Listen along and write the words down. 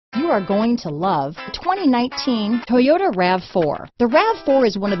are going to love the 2019 Toyota RAV4. The RAV4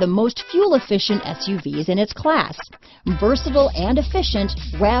 is one of the most fuel-efficient SUVs in its class. Versatile and efficient,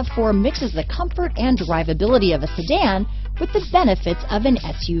 RAV4 mixes the comfort and drivability of a sedan with the benefits of an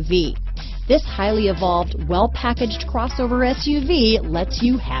SUV. This highly evolved, well-packaged crossover SUV lets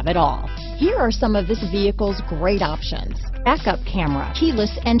you have it all. Here are some of this vehicle's great options: backup camera,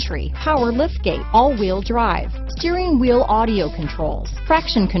 keyless entry, power liftgate, all-wheel drive, steering wheel audio controls,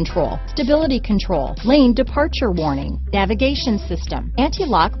 traction control, stability control, lane departure warning, navigation system,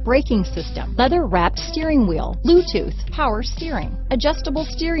 anti-lock braking system, leather-wrapped steering wheel, Bluetooth, power steering, adjustable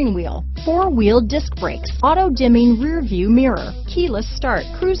steering wheel, four-wheel disc brakes, auto-dimming rear-view mirror, keyless start,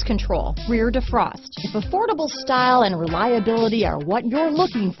 cruise control, rear defrost. If affordable style and reliability are what you're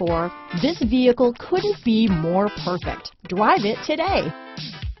looking for, this vehicle couldn't be more perfect. Drive it today.